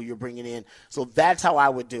Makuba, who you're bringing in. So that's how I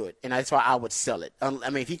would do it, and that's why I would sell it.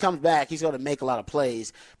 If he comes back, he's going to make a lot of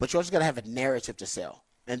plays, but you're also going to have a narrative to sell,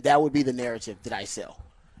 and that would be the narrative that I sell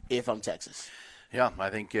if I'm Texas. Yeah, I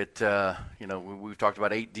think it, we've talked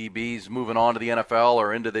about 8 DBs moving on to the NFL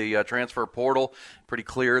or into the transfer portal. Pretty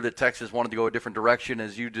clear that Texas wanted to go a different direction,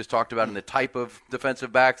 as you just talked about, in the type of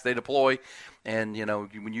defensive backs they deploy. And,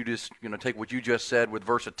 when you just, take what you just said with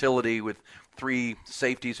versatility, with 3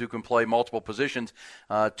 safeties who can play multiple positions,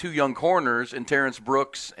 2 young corners in Terrence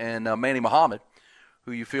Brooks and Manny Muhammad,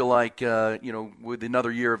 who you feel like, with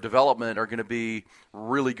another year of development are going to be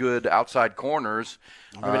really good outside corners.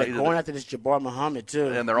 They're going after this Jabbar Muhammad, too.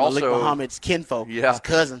 And they're Malik also Muhammad's kinfolk, his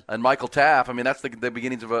cousin. And Michael Taff. I mean, that's the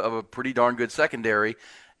beginnings of a pretty darn good secondary.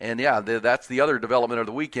 And, that's the other development of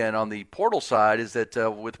the weekend on the portal side is that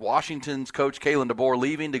with Washington's coach Kalen DeBoer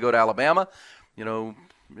leaving to go to Alabama,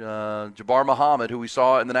 Jabbar Muhammad, who we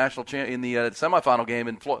saw in the semifinal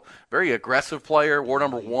game, very aggressive player, wore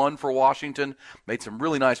number 1 for Washington, made some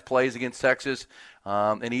really nice plays against Texas,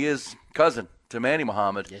 and he is cousin to Manny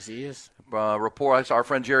Muhammad. Yes, he is. Our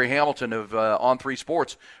friend Jerry Hamilton of On 3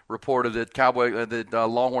 Sports reported that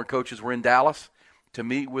Longhorn coaches were in Dallas to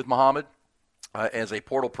meet with Muhammad as a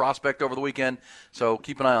portal prospect over the weekend. So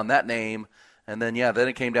keep an eye on that name. And then, then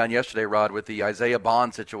it came down yesterday, Rod, with the Isaiah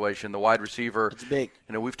Bond situation, the wide receiver. It's big.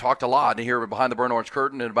 We've talked a lot here behind the burnt orange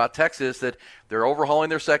curtain and about Texas that they're overhauling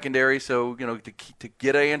their secondary. So, to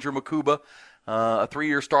get Andrew Makuba, a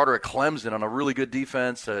 3-year starter at Clemson on a really good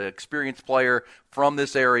defense, an experienced player from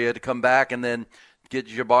this area to come back and then get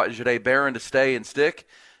Jahdae Barron to stay and stick,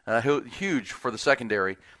 huge for the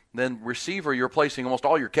secondary. Then receiver, you're replacing almost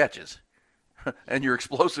all your catches and your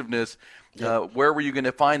explosiveness. Where were you going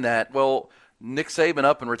to find that? Well, Nick Saban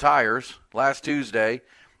up and retires last Tuesday,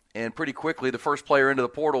 and pretty quickly the first player into the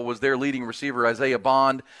portal was their leading receiver, Isaiah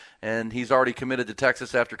Bond, and he's already committed to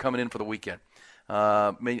Texas after coming in for the weekend.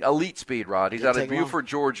 Elite speed, Rod. He's out of Buford,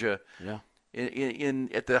 Georgia. Yeah.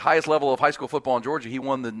 At the highest level of high school football in Georgia, he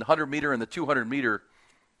won the 100-meter and the 200-meter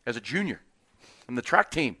as a junior in the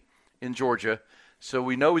track team in Georgia. So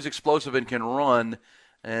we know he's explosive and can run,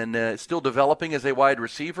 and still developing as a wide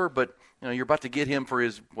receiver, but you're about to get him for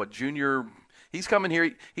his, junior – he's coming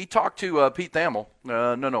here. He talked to Pete Thamel.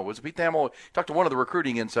 Was it Pete Thamel? He talked to one of the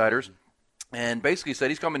recruiting insiders and basically said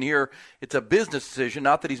he's coming here. It's a business decision,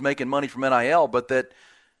 not that he's making money from NIL, but that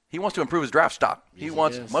he wants to improve his draft stock. He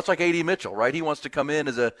wants, much like A.D. Mitchell, right? He wants to come in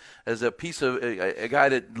as a piece of a guy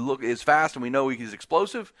that is fast, and we know he's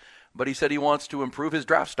explosive. But he said he wants to improve his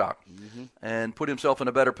draft stock and put himself in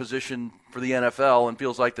a better position for the NFL, and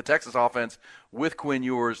feels like the Texas offense with Quinn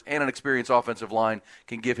Ewers and an experienced offensive line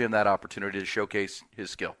can give him that opportunity to showcase his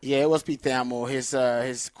skill. Yeah, it was Pete Thamel.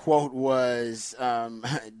 His quote was,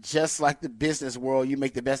 just like the business world, you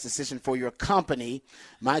make the best decision for your company.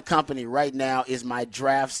 My company right now is my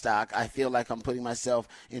draft stock. I feel like I'm putting myself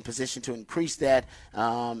in position to increase that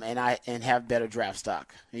and have better draft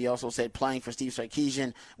stock. He also said playing for Steve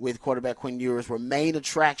Sarkisian with quarterback Quinn Ewers were main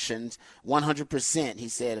attractions, 100%, he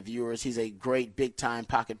said, of Ewers. He's a great big-time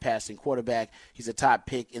pocket passing quarterback. He's a top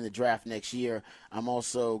pick in the draft next year. I'm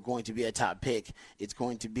also going to be a top pick. It's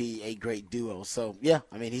going to be a great duo. So,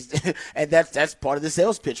 he's and that's part of the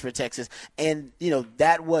sales pitch for Texas. And,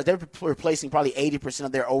 they're replacing probably 80%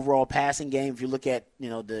 of their overall passing game. If you look at,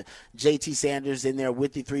 the J.T. Sanders in there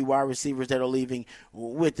with the 3 wide receivers that are leaving,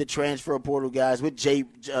 with the transfer portal guys, with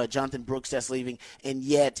Jonathan Brooks that's leaving, and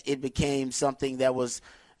yet it became something that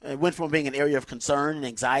went from being an area of concern and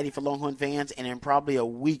anxiety for Longhorn fans, and in probably a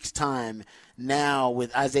week's time now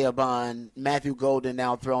with Isaiah Bond, Matthew Golden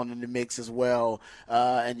now thrown in the mix as well,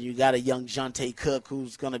 and you got a young Jonte Cook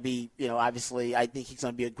who's going to be, obviously I think he's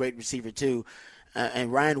going to be a great receiver too.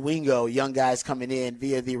 And Ryan Wingo, young guys coming in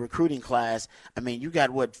via the recruiting class. I mean, you got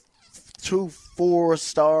 2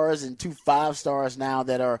 4-stars and 2 5-stars now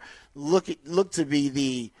that are look to be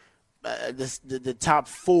the top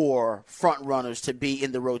 4 front runners to be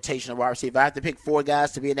in the rotation of wide receiver. I have to pick 4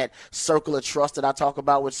 guys to be in that circle of trust that I talk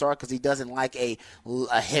about with Sark, because he doesn't like a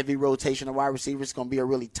heavy rotation of wide receivers. It's going to be a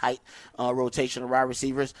really tight rotation of wide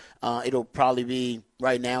receivers. It'll probably be,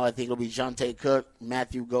 right now, I think it'll be Jonte Cook,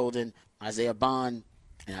 Matthew Golden, Isaiah Bond,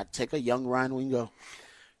 and I'd take a young Ryan Wingo.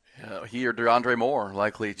 He or DeAndre Moore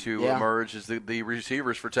likely to emerge as the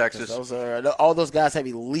receivers for Texas. All those guys have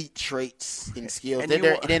elite traits and skills.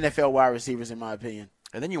 They're NFL wide receivers, in my opinion.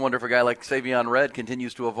 And then you wonder if a guy like Savion Red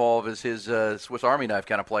continues to evolve as his Swiss Army knife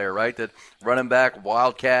kind of player, right? That running back,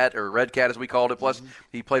 Wildcat, or Red Cat as we called it. Plus,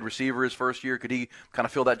 he played receiver his first year. Could he kind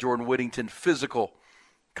of fill that Jordan Whittington physical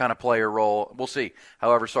kind of player role. We'll see.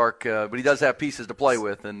 However, Sark, but he does have pieces to play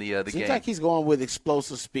with in the Seems game. like he's going with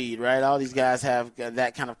explosive speed, right? All these guys have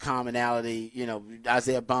that kind of commonality. You know,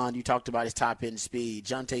 Isaiah Bond, you talked about his top-end speed.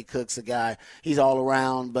 Jonte Cook's a guy, he's all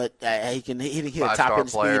around, but he can hit a top-end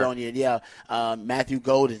speed on you. Yeah. Matthew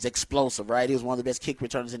Golden's explosive, right? He was one of the best kick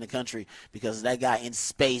returners in the country because that guy in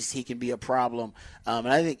space, he can be a problem. And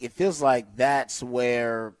I think it feels like that's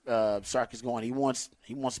where Sark is going. He wants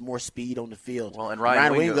more speed on the field. Well, and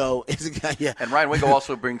Ryan Wingo is a guy, yeah. And Ryan Wingo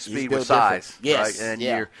also brings speed with size. Yes, right? And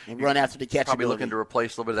yeah. And run after the catch. Probably looking to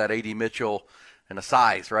replace a little bit of that A.D. Mitchell and the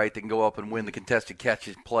size, right? They can go up and win the contested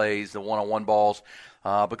catches plays, the one-on-one balls.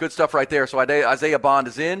 But good stuff right there. So Isaiah Bond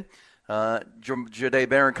is in. Jahdae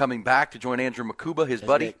Barron coming back to join Andrew Makuba, his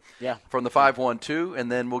buddy, from the 5-1-2,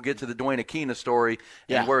 and then we'll get to the Dwayne Akina story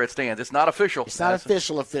and where it stands. It's not official. It's not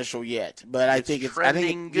official yet, but I think it's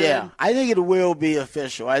trending good. Yeah, I think it will be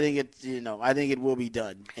official. I think it will be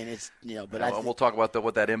done, and it's But we'll talk about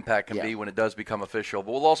what that impact can be when it does become official.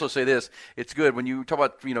 But we'll also say this: it's good when you talk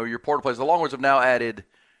about your portal players. The Longhorns have now added,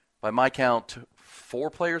 by my count, 4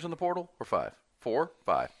 players in the portal or 5. 4,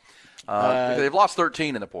 5. They've lost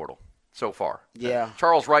 13 in the portal so far. Yeah.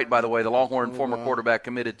 Charles Wright, by the way, the Longhorn former quarterback,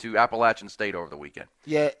 committed to Appalachian State over the weekend.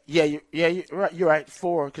 You're right. You're right.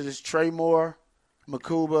 4 because it's Trey Moore,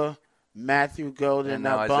 Makuba, Matthew Golden, and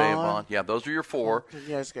now Isaiah Bond. Yeah, those are your 4.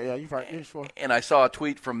 You're right. It's 4. And I saw a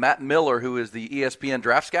tweet from Matt Miller, who is the ESPN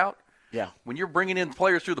draft scout. Yeah. When you're bringing in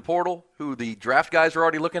players through the portal who the draft guys are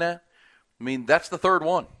already looking at, I mean, that's the third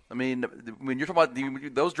one. I mean, when you're talking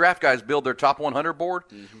about those draft guys build their top 100 board,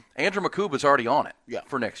 Andrew Makuba's already on it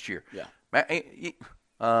for next year. Yeah.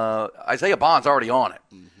 Isaiah Bond's already on it.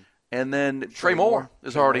 And then Trey Moore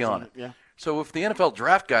is already on it. Yeah. So if the NFL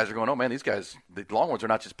draft guys are going, oh, man, these guys, the Longhorns are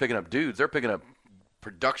not just picking up dudes, they're picking up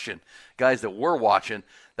production, guys that we're watching,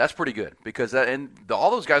 that's pretty good because all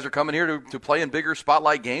those guys are coming here to play in bigger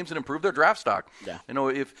spotlight games and improve their draft stock. Yeah.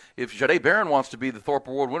 If Jahdae Barron wants to be the Thorpe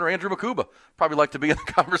Award winner, Andrew Makuba probably like to be in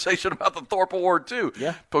the conversation about the Thorpe Award too,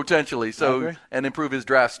 potentially. So and improve his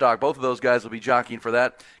draft stock. Both of those guys will be jockeying for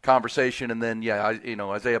that conversation. And then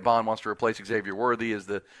Isaiah Bond wants to replace Xavier Worthy as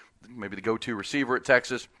maybe the go-to receiver at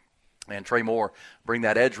Texas. And Trey Moore, bring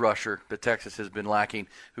that edge rusher that Texas has been lacking,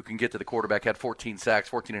 who can get to the quarterback, had 14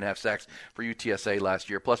 and a half sacks for UTSA last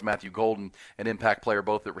year, plus Matthew Golden, an impact player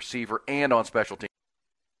both at receiver and on special teams.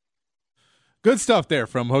 Good stuff there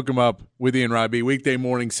from Hook 'em Up with Ian Ribey, weekday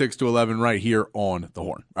morning, 6 to 11, right here on The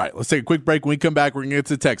Horn. All right, let's take a quick break. When we come back, we're going to get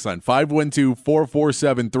to the text line,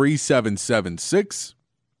 512-447-3776.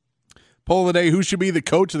 Poll of the day, who should be the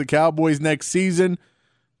coach of the Cowboys next season?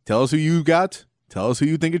 Tell us who you got. Tell us who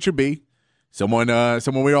you think it should be. Someone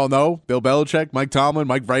we all know, Bill Belichick, Mike Tomlin,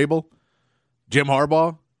 Mike Vrabel, Jim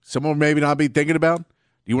Harbaugh. Someone maybe not be thinking about. Do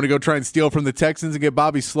you want to go try and steal from the Texans and get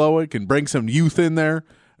Bobby Slowick and bring some youth in there?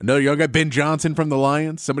 Another young guy, Ben Johnson from the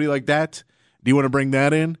Lions, somebody like that. Do you want to bring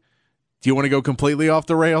that in? Do you want to go completely off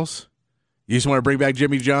the rails? You just want to bring back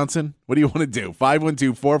Jimmy Johnson? What do you want to do?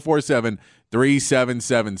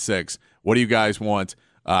 512-447-3776. What do you guys want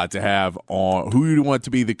to have on? Who do you want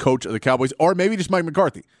to be the coach of the Cowboys? Or maybe just Mike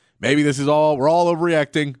McCarthy. Maybe this is we're all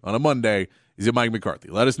overreacting on a Monday. Is it Mike McCarthy?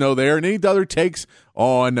 Let us know there. And any other takes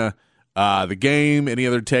on the game, any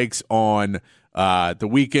other takes on the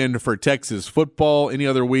weekend for Texas football, any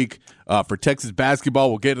other week for Texas basketball.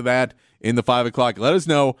 We'll get to that in the 5 o'clock. Let us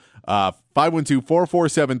know.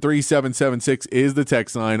 512-447-3776 is the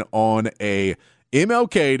text line on a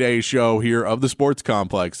MLK Day show here of the Sports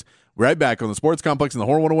Complex. Right back on the Sports Complex in the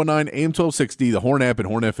Horn 1019, AM 1260, the Horn app, and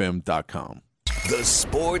hornfm.com. The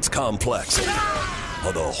Sports Complex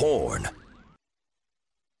of the Horn.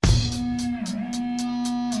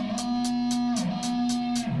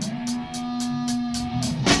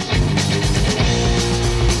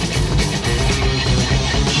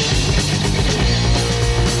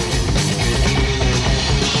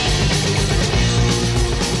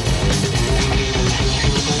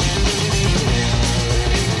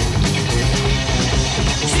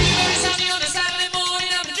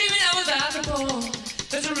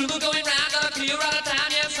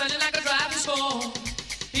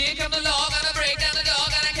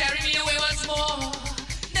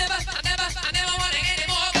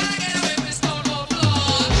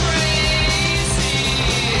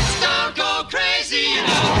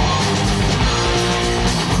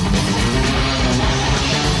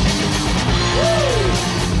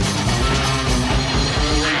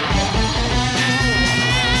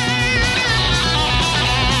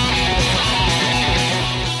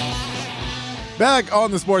 Back on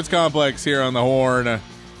the Sports Complex here on the Horn.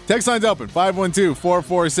 Text line's open,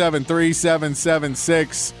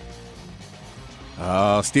 512-447-3776.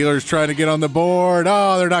 Steelers trying to get on the board.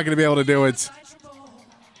 Oh, they're not going to be able to do it.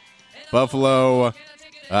 Buffalo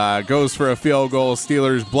goes for a field goal.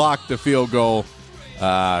 Steelers block the field goal,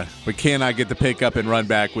 but cannot get the pickup and run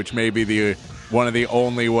back, which may be one of the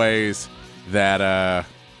only ways that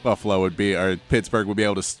Buffalo would be, or Pittsburgh would be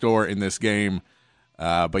able to score in this game.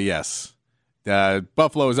 But yes,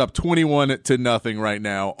 Buffalo is up 21-0 right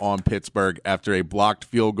now on Pittsburgh after a blocked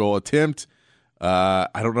field goal attempt. I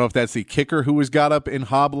don't know if that's the kicker who was got up and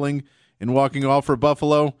hobbling and walking off for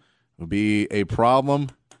Buffalo. It would be a problem.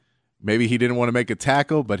 Maybe he didn't want to make a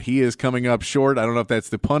tackle, but he is coming up short. I don't know if that's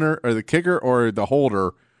the punter or the kicker or the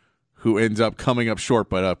holder who ends up coming up short,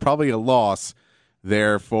 but probably a loss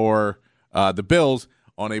there for the Bills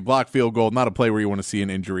on a blocked field goal. Not a play where you want to see an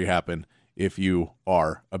injury happen if you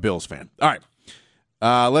are a Bills fan. All right.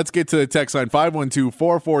 Let's get to the text line,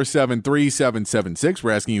 512-447-3776. We're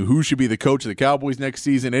asking you who should be the coach of the Cowboys next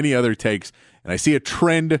season, any other takes. And I see a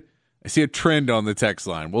trend on the text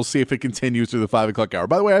line. We'll see if it continues through the 5 o'clock hour.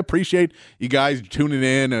 By the way, I appreciate you guys tuning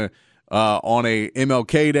in on a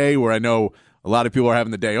MLK day where I know a lot of people are having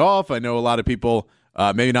the day off. I know a lot of people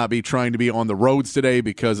may not be trying to be on the roads today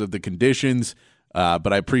because of the conditions.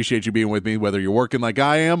 But I appreciate you being with me, whether you're working like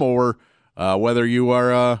I am or whether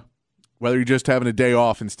you're just having a day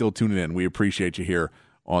off and still tuning in. We appreciate you here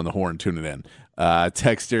on the Horn tuning in.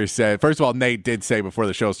 Texter said, first of all, Nate did say before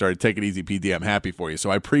the show started, take it easy, PD. I'm happy for you.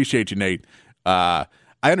 So I appreciate you, Nate. I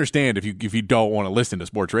understand if you don't want to listen to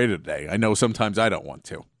Sports Radio today. I know sometimes I don't want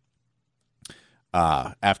to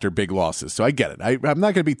after big losses. So I get it. I'm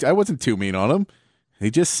not going to be – I wasn't too mean on them.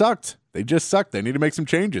 They just sucked. They need to make some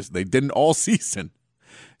changes. They didn't all season.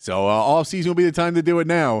 So all season will be the time to do it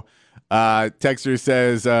now. Texter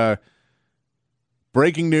says –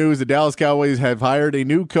 breaking news, the Dallas Cowboys have hired a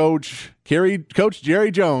new coach. Coach Jerry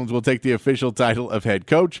Jones will take the official title of head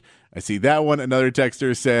coach. I see that one. Another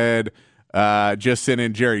texter said, just sent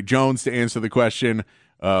in Jerry Jones to answer the question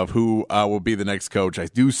of who will be the next coach. I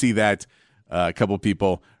do see that a couple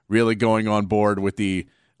people really going on board with the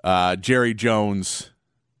Jerry Jones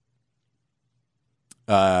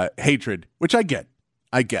hatred, which I get.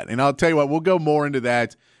 And I'll tell you what, we'll go more into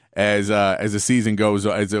that as the season goes,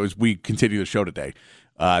 as we continue the show today.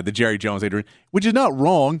 The Jerry Jones hatred, which is not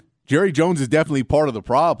wrong. Jerry Jones is definitely part of the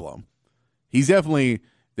problem. He's definitely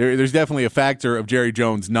there's definitely a factor of Jerry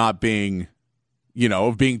Jones not being,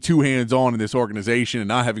 of being too hands-on in this organization and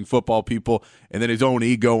not having football people, and then his own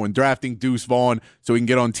ego and drafting Deuce Vaughn so he can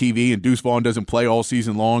get on TV, and Deuce Vaughn doesn't play all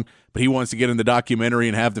season long, but he wants to get in the documentary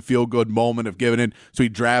and have the feel-good moment of giving it, so he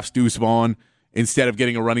drafts Deuce Vaughn instead of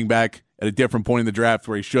getting a running back at a different point in the draft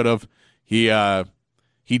where he should have. He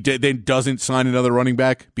then doesn't sign another running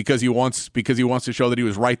back because he wants to show that he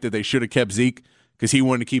was right, that they should have kept Zeke because he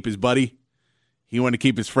wanted to keep his buddy. He wanted to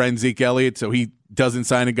keep his friend Zeke Elliott, so he doesn't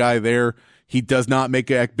sign a guy there. He does not make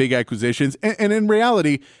big acquisitions. And in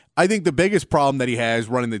reality, I think the biggest problem that he has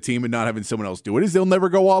running the team and not having someone else do it is they'll never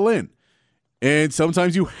go all in. And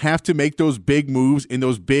sometimes you have to make those big moves in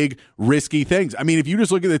those big, risky things. I mean, if you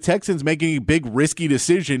just look at the Texans making a big, risky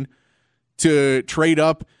decision to trade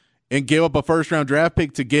up and give up a first-round draft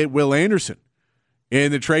pick to get Will Anderson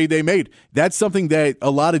in the trade they made, that's something that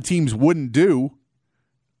a lot of teams wouldn't do.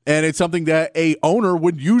 And it's something that a owner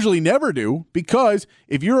would usually never do, because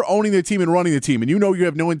if you're owning the team and running the team and you know you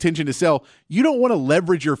have no intention to sell, you don't want to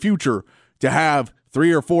leverage your future to have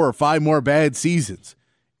 3 or 4 or 5 more bad seasons.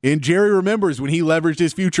 And Jerry remembers when he leveraged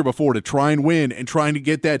his future before to try and win and trying to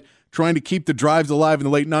keep the drives alive in the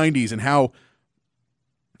late 90s, and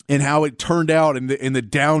how it turned out in the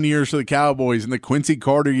down years for the Cowboys and the Quincy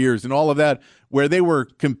Carter years and all of that, where they were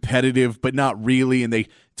competitive but not really, and they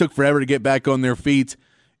took forever to get back on their feet.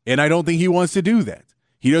 And I don't think he wants to do that.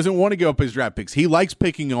 He doesn't want to give up his draft picks. He likes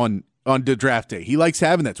picking on the draft day. He likes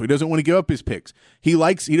having that, so he doesn't want to give up his picks. He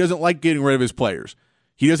doesn't like getting rid of his players.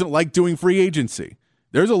 He doesn't like doing free agency.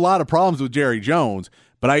 There's a lot of problems with Jerry Jones,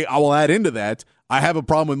 but I will add into that, I have a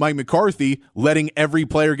problem with Mike McCarthy letting every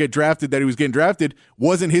player get drafted that he was getting drafted.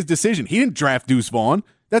 Wasn't his decision. He didn't draft Deuce Vaughn.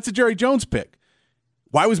 That's a Jerry Jones pick.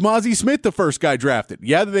 Why was Mozzie Smith the first guy drafted?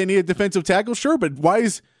 Yeah, they need a defensive tackle, sure, but why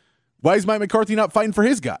is Mike McCarthy not fighting for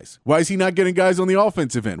his guys? Why is he not getting guys on the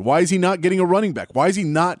offensive end? Why is he not getting a running back? Why is he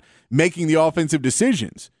not making the offensive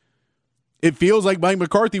decisions? It feels like Mike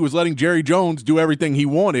McCarthy was letting Jerry Jones do everything he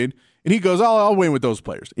wanted, and he goes, I'll win with those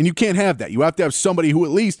players. And you can't have that. You have to have somebody who at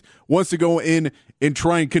least wants to go in and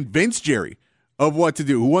try and convince Jerry of what to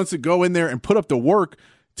do, who wants to go in there and put up the work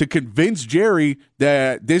to convince Jerry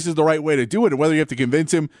that this is the right way to do it, and whether you have to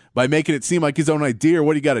convince him by making it seem like his own idea or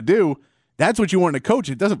what he got to do. That's what you want in a coach.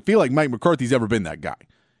 It doesn't feel like Mike McCarthy's ever been that guy.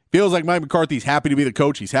 Feels like Mike McCarthy's happy to be the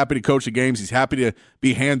coach. He's happy to coach the games. He's happy to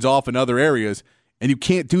be hands-off in other areas. And you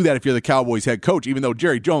can't do that if you're the Cowboys head coach, even though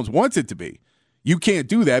Jerry Jones wants it to be. You can't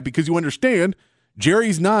do that because you understand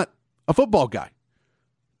Jerry's not a football guy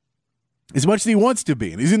as much as he wants to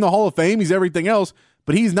be. And he's in the Hall of Fame. He's everything else.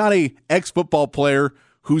 But he's not a ex-football player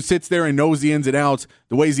who sits there and knows the ins and outs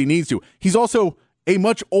the ways he needs to. He's also a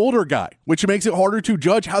much older guy, which makes it harder to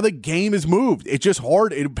judge how the game is moved. It's just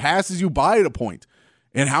hard. It passes you by at a point.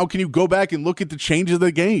 And how can you go back and look at the changes of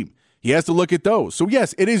the game? He has to look at those. So,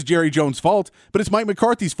 yes, it is Jerry Jones' fault, but it's Mike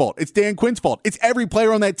McCarthy's fault. It's Dan Quinn's fault. It's every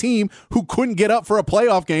player on that team who couldn't get up for a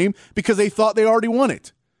playoff game because they thought they already won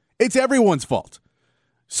it. It's everyone's fault.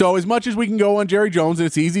 So, as much as we can go on Jerry Jones and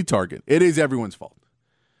it's an easy target, it is everyone's fault.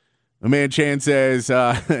 My man Chan says,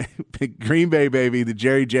 Green Bay, baby, the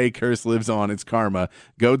Jerry J curse lives on. It's karma.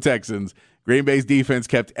 Go Texans. Green Bay's defense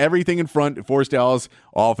kept everything in front and forced Dallas'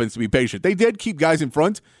 offense to be patient. They did keep guys in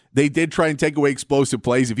front. They did try and take away explosive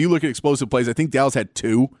plays. If you look at explosive plays, I think Dallas had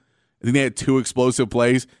 2. I think they had 2 explosive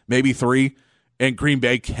plays, maybe 3, and Green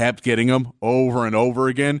Bay kept getting them over and over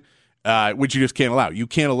again, which you just can't allow. You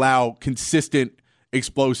can't allow consistent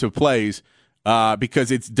explosive plays because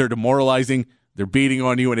they're demoralizing. They're beating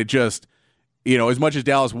on you, and it just, as much as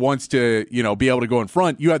Dallas wants to, be able to go in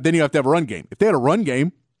front, then you have to have a run game. If they had a run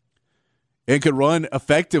game and could run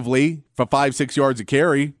effectively for 5-6 yards a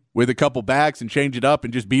carry with a couple backs and change it up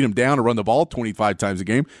and just beat them down or run the ball 25 times a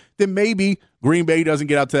game, then maybe Green Bay doesn't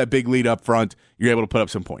get out to that big lead up front. You're able to put up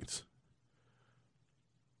some points.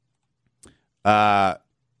 Texter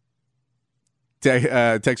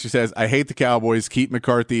says, I hate the Cowboys. Keep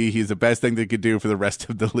McCarthy. He's the best thing they could do for the rest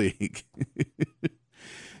of the league.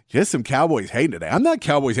 Just some Cowboys hating today. I'm not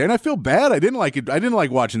Cowboys hating. I feel bad. I didn't like it. I didn't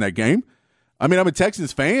like watching that game. I mean, I'm a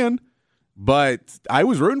Texans fan, but I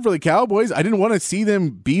was rooting for the Cowboys. I didn't want to see them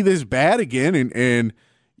be this bad again. And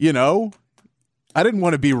I didn't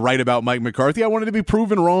want to be right about Mike McCarthy. I wanted to be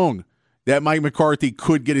proven wrong that Mike McCarthy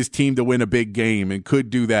could get his team to win a big game and could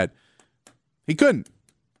do that. He couldn't.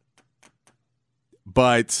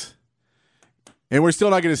 And we're still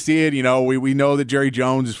not going to see it. We know that Jerry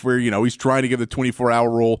Jones is he's trying to give the 24-hour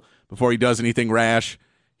rule before he does anything rash.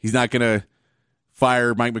 He's not going to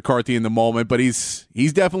fire Mike McCarthy in the moment, but he's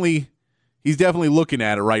definitely looking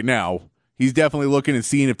at it right now. He's definitely looking and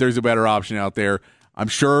seeing if there's a better option out there. I'm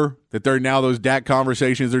sure that those Dak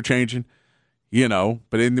conversations are changing,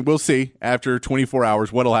 but we'll see after 24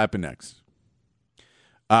 hours what'll happen next.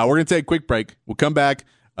 We're going to take a quick break. We'll come back.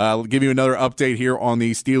 We'll give you another update here on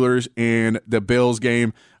the Steelers and the Bills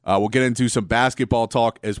game. We'll get into some basketball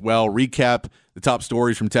talk as well, recap the top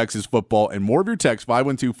stories from Texas football, and more of your text,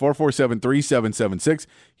 512-447-3776,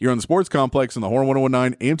 here on the Sports Complex on the Horn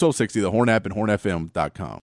 1019, AM 1260, the Horn app, and hornfm.com.